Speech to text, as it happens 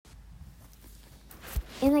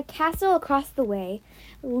In the castle across the way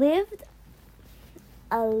lived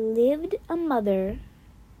a mother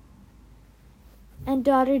and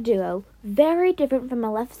daughter duo, very different from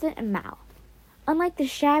Maleficent and Mal. Unlike the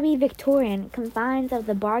shabby Victorian confines of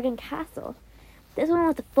the Bargain Castle, this one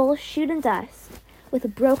was a full shoot and dust,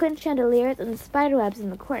 with broken chandeliers and spiderwebs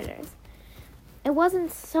in the corners. It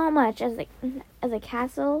wasn't so much as a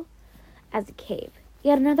castle as a cave,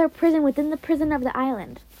 yet another prison within the prison of the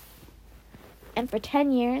island. And for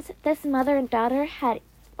 10 years, this mother and daughter had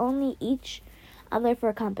only each other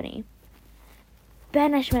for company.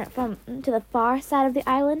 Banishment to the far side of the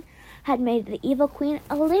island had made the evil queen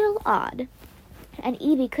a little odd, and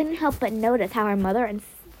Evie couldn't help but notice how her mother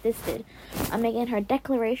insisted on making her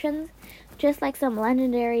declarations just like some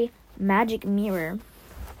legendary magic mirror.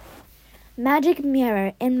 Magic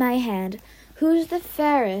mirror in my hand, who's the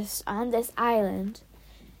fairest on this island?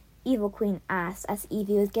 Evil Queen asked as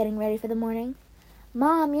Evie was getting ready for the morning.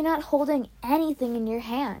 Mom, you're not holding anything in your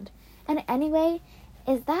hand. And anyway,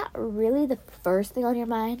 is that really the first thing on your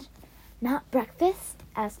mind? Not breakfast?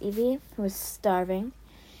 Asked Evie, who was starving.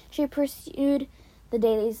 She pursued the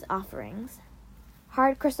day's offerings.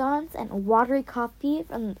 Hard croissants and watery coffee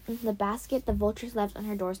from the basket the vultures left on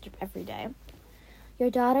her doorstep every day. Your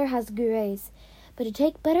daughter has grace, but to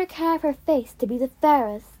take better care of her face to be the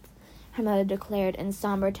fairest, her mother declared in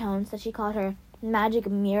somber tones that she called her magic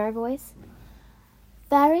mirror voice.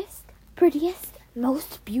 Fairest, prettiest,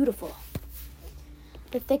 most beautiful.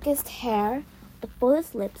 The thickest hair, the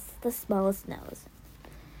fullest lips, the smallest nose.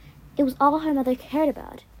 It was all her mother cared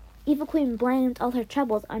about. Evil Queen blamed all her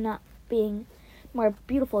troubles on not being more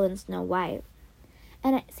beautiful than Snow White.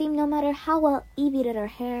 And it seemed no matter how well Evie did her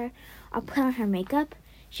hair or put on her makeup,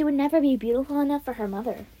 she would never be beautiful enough for her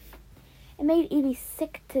mother. It made Evie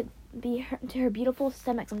sick to her beautiful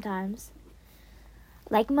stomach sometimes.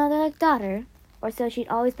 Like mother, like daughter, or so she'd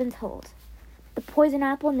always been told. The poison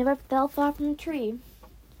apple never fell far from the tree.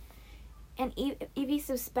 And Evie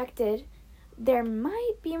suspected there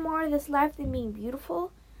might be more to this life than being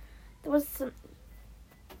beautiful.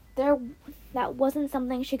 That wasn't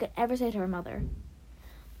something she could ever say to her mother.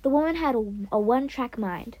 The woman had a one-track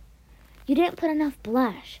mind. You didn't put enough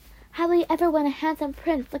blush. How will you ever win a handsome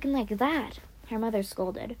prince looking like that? Her mother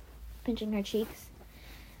scolded, pinching her cheeks.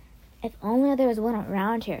 If only there was one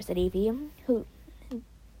around here, said Evie, who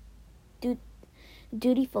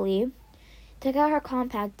dutifully took out her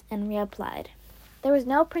compact and reapplied. There was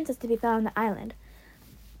no princess to be found on the island.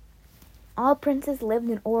 All princes lived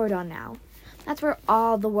in Auradon now. That's where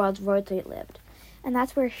all the world's royalty lived, and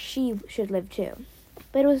that's where she should live too.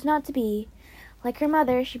 But it was not to be. Like her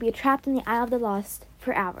mother, she'd be trapped in the Isle of the Lost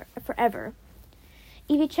forever.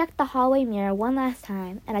 Evie checked the hallway mirror one last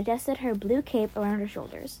time and adjusted her blue cape around her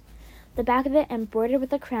shoulders, the back of it embroidered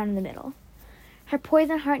with a crown in the middle. Her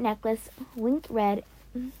poison heart necklace winked red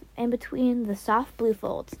in between the soft blue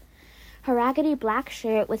folds. Her raggedy black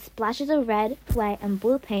shirt with splashes of red, white, and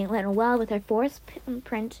blue paint went well with her forest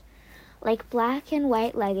print like black and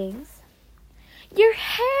white leggings. Your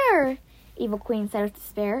hair! Evil Queen said with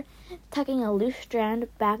despair, tucking a loose strand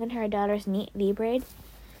back into her daughter's neat V-braid,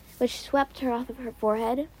 which swept her off of her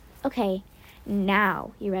forehead. Okay,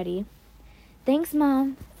 now, you ready? Thanks,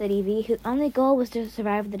 Mom, said Evie, whose only goal was to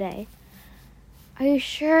survive the day. Are you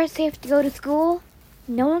sure it's safe to go to school?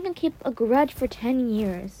 No one can keep a grudge for 10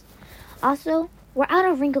 years. Also, we're out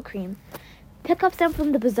of wrinkle cream. Pick up some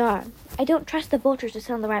from the bazaar. I don't trust the vultures to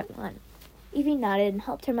sell the right one. Evie nodded and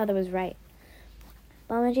hoped her mother was right.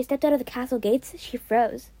 But when she stepped out of the castle gates, she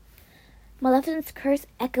froze. Maleficent's curse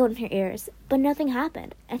echoed in her ears, but nothing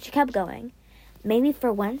happened, and she kept going. Maybe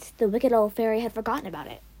for once, the wicked old fairy had forgotten about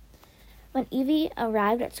it. When Evie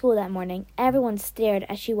arrived at school that morning, everyone stared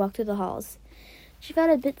as she walked through the halls. She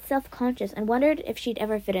felt a bit self-conscious and wondered if she'd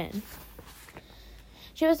ever fit in.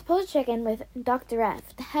 She was supposed to check in with Dr.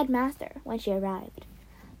 F., the headmaster, when she arrived.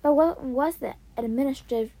 But what was the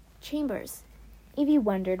administrative chambers? Evie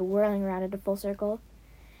wondered, whirling around in a full circle.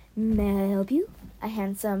 May I help you? A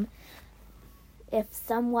handsome, if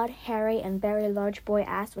somewhat hairy and very large boy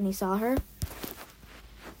asked when he saw her.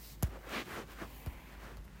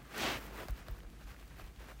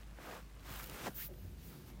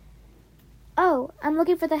 Oh, I'm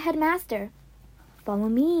looking for the headmaster. Follow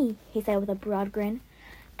me, he said with a broad grin.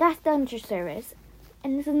 Gaston at your service,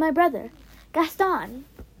 and this is my brother, Gaston.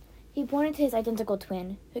 He pointed to his identical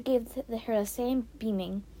twin, who gave her the same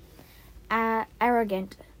beaming,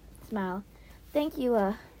 arrogant smile. Thank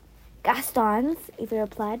you, Gaston, Evie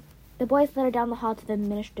replied. The boys led her down the hall to the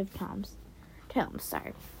administrative tomes.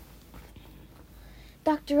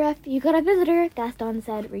 Dr. F., you got a visitor, Gaston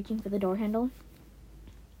said, reaching for the door handle.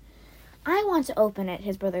 I want to open it,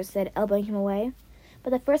 his brother said, elbowing him away.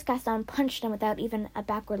 But the first Gaston punched him without even a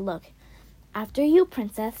backward look. After you,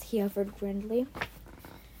 princess, he offered grandly,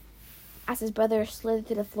 as his brother slid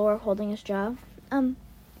to the floor holding his jaw.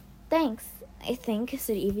 Thanks, I think,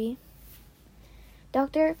 said Evie.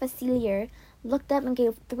 Dr. Facilier looked up and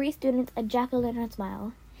gave 3 students a jack-o'-lantern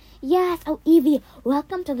smile. Yes, oh, Evie,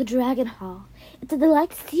 welcome to the Dragon Hall. It's a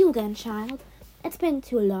delight to see you again, child. It's been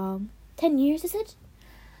too long. 10 years, is it?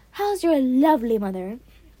 How's your lovely mother?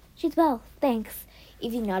 She's well, thanks.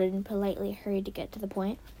 Evie nodded and politely hurried to get to the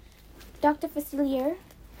point. Dr. Facilier,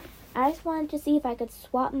 I just wanted to see if I could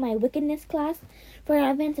swap my wickedness class for an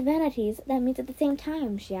advanced vanities that meets at the same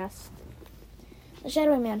time, she asked. The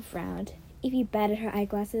shadowy man frowned. Evie batted her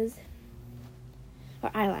eyelashes.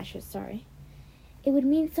 It would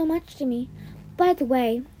mean so much to me. By the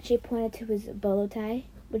way, she pointed to his bolo tie,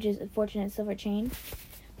 which is a fortunate silver chain.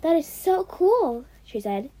 That is so cool, she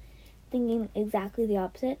said, thinking exactly the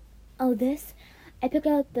opposite. Oh, this? I picked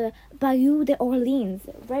out the Bayou d'Orleans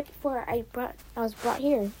right before I was brought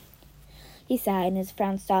here. He sighed and his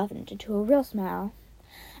frown softened into a real smile.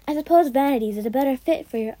 I suppose vanities is a better fit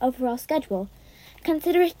for your overall schedule.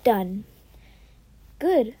 Consider it done.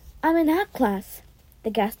 Good. I'm in that class, the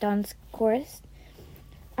Gastons chorused.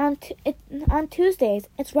 On Tuesdays,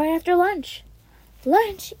 it's right after lunch.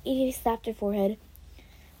 Lunch? Evie slapped her forehead.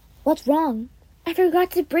 What's wrong? I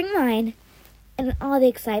forgot to bring mine. And all the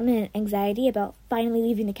excitement and anxiety about finally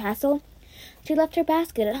leaving the castle, she left her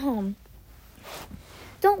basket at home.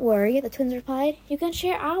 Don't worry, the twins replied. You can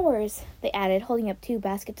share ours, they added, holding up 2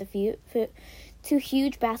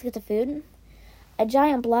 huge baskets of food. A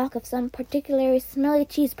giant block of some particularly smelly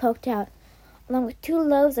cheese poked out, along with 2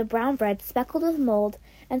 loaves of brown bread speckled with mold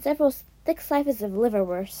and several thick slices of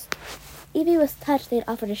liverwurst. Evie was touched they'd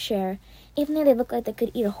offered to share, even though they looked like they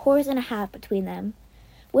could eat a horse and a half between them,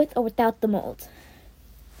 with or without the mold.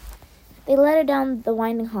 They led her down the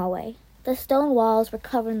winding hallway. The stone walls were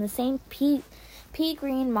covered in the same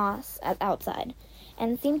pea-green moss as outside,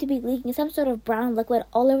 and seemed to be leaking some sort of brown liquid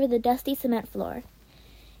all over the dusty cement floor.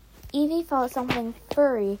 Evie felt something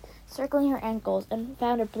furry circling her ankles and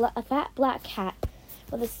found a fat black cat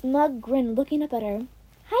with a smug grin looking up at her.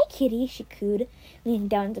 Hi, kitty, she cooed, leaning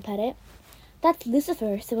down to pet it. That's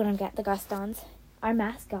Lucifer, said one of the Gastons, our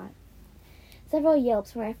mascot. Several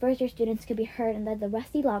yelps from our first-year students could be heard inside the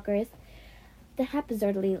rusty lockers that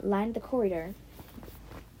haphazardly lined the corridor.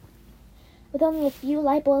 With only a few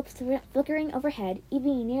light bulbs flickering overhead,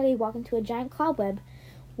 Evie nearly walked into a giant cobweb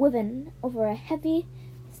woven over a heavy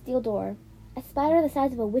steel door. A spider the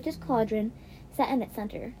size of a witch's cauldron sat in its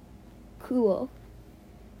center. Cool.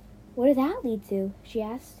 What does that lead to? She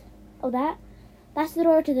asked. Oh, that's the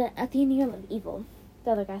door to the Athenaeum of Evil,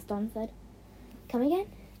 the other Gaston said. Come again?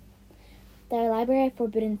 The library of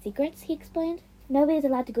forbidden secrets, he explained. Nobody's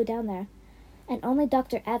allowed to go down there, and only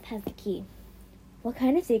Dr. F has the key. What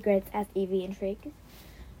kind of secrets? Asked Evie, intrigued.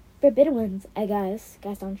 Forbidden ones, I guess,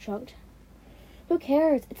 Gaston shrugged. Who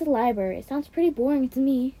cares? It's a library. It sounds pretty boring to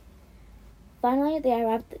me. Finally, they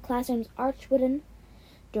arrived at the classroom's arched wooden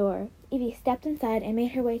door. Evie stepped inside and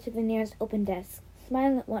made her way to the nearest open desk,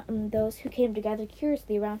 smiling at one of those who came to gather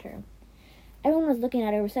curiously around her. Everyone was looking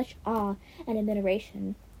at her with such awe and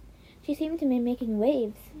admiration. She seemed to be making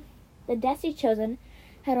waves. The desk she'd chosen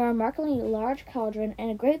had a remarkably large cauldron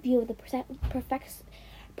and a great view of the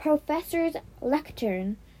professor's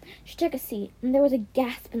lectern. She took a seat, and there was a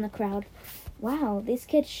gasp in the crowd. Wow, these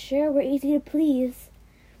kids sure were easy to please.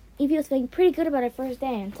 Evie was feeling pretty good about her first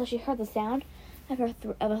day until she heard the sound of her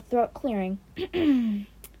throat clearing.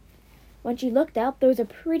 When she looked up, there was a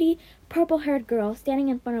pretty purple-haired girl standing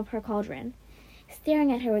in front of her cauldron,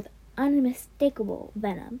 staring at her with unmistakable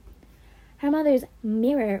venom. Her mother's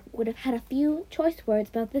mirror would have had a few choice words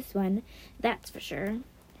about this one, that's for sure.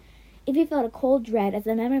 Evie felt a cold dread as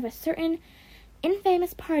the memory of a certain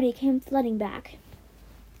infamous party came flooding back.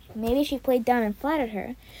 Maybe she played dumb and flattered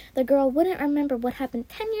her. The girl wouldn't remember what happened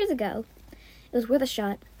 10 years ago. It was worth a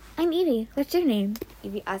shot. I'm Evie. What's your name?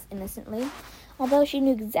 Evie asked innocently, although she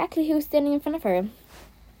knew exactly who was standing in front of her.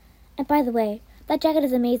 And by the way, that jacket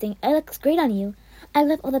is amazing. It looks great on you. I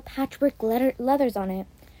love all the patchwork leathers on it.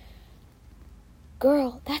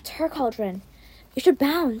 Girl, that's her cauldron. You should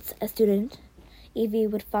bounce, a student Evie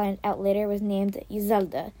would find out later was named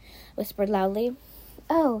Isolde, whispered loudly.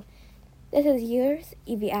 Oh, this is yours?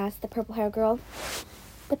 Evie asked the purple-haired girl.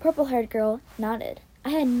 The purple-haired girl nodded. I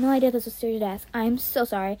had no idea this was your desk. I am so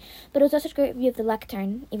sorry, but it was such a great view of the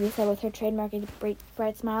lectern, Evie said with her trademark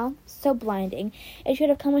bright smile. So blinding, it should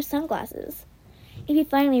have come with sunglasses. Evie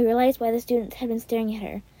finally realized why the students had been staring at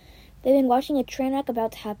her. They'd been watching a train wreck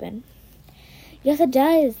about to happen. Yes, it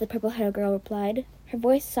does, the purple-haired girl replied, her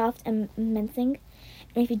voice soft and mincing.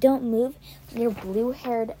 And if you don't move your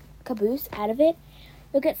blue-haired caboose out of it,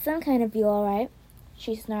 you'll get some kind of view, all right,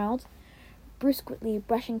 she snarled, brusquely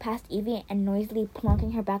brushing past Evie and noisily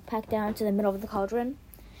plunking her backpack down into the middle of the cauldron.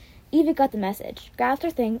 Evie got the message, grabbed her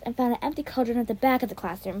things, and found an empty cauldron at the back of the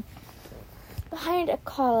classroom, behind a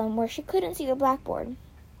column where she couldn't see the blackboard.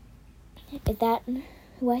 Is that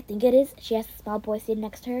who I think it is? She asked the small boy seated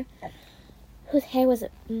next to her, whose hair was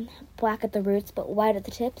black at the roots but white at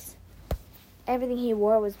the tips. Everything he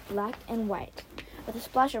wore was black and white, with a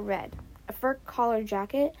splash of red, a fur-collared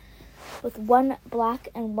jacket with one black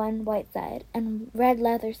and one white side, and red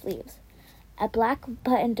leather sleeves, a black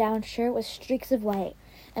button-down shirt with streaks of white,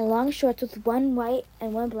 and long shorts with one white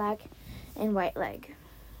and one black and white leg.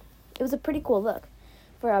 It was a pretty cool look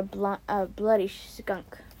for a bloody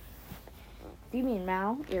skunk. If you mean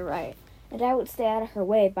Mal, you're right, and I would stay out of her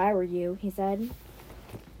way if I were you, he said.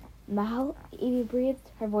 Mal? Evie breathed,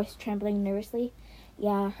 her voice trembling nervously.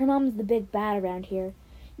 Yeah, her mom's the big bad around here.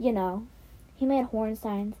 You know. He made horn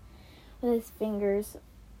signs with his fingers,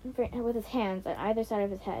 with his hands on either side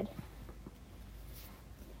of his head.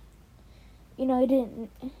 You know,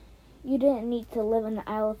 you didn't need to live in the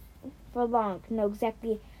Isle for long to know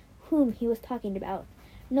exactly whom he was talking about.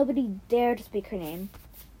 Nobody dared to speak her name,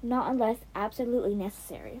 not unless absolutely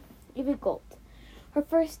necessary. Evie gulped. Her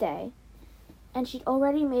first day, and she'd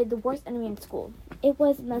already made the worst enemy in school. It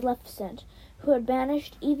was Maleficent, who had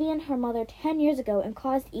banished Evie and her mother 10 years ago and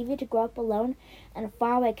caused Evie to grow up alone in a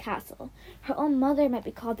faraway castle. Her own mother might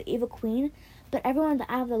be called the Evil Queen, but everyone in the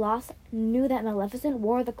Isle of the Lost knew that Maleficent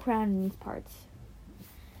wore the crown in these parts.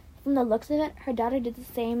 From the looks of it, her daughter did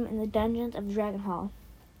the same in the dungeons of Dragonhall.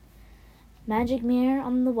 Magic mirror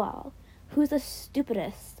on the wall. Who's the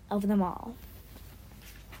stupidest of them all?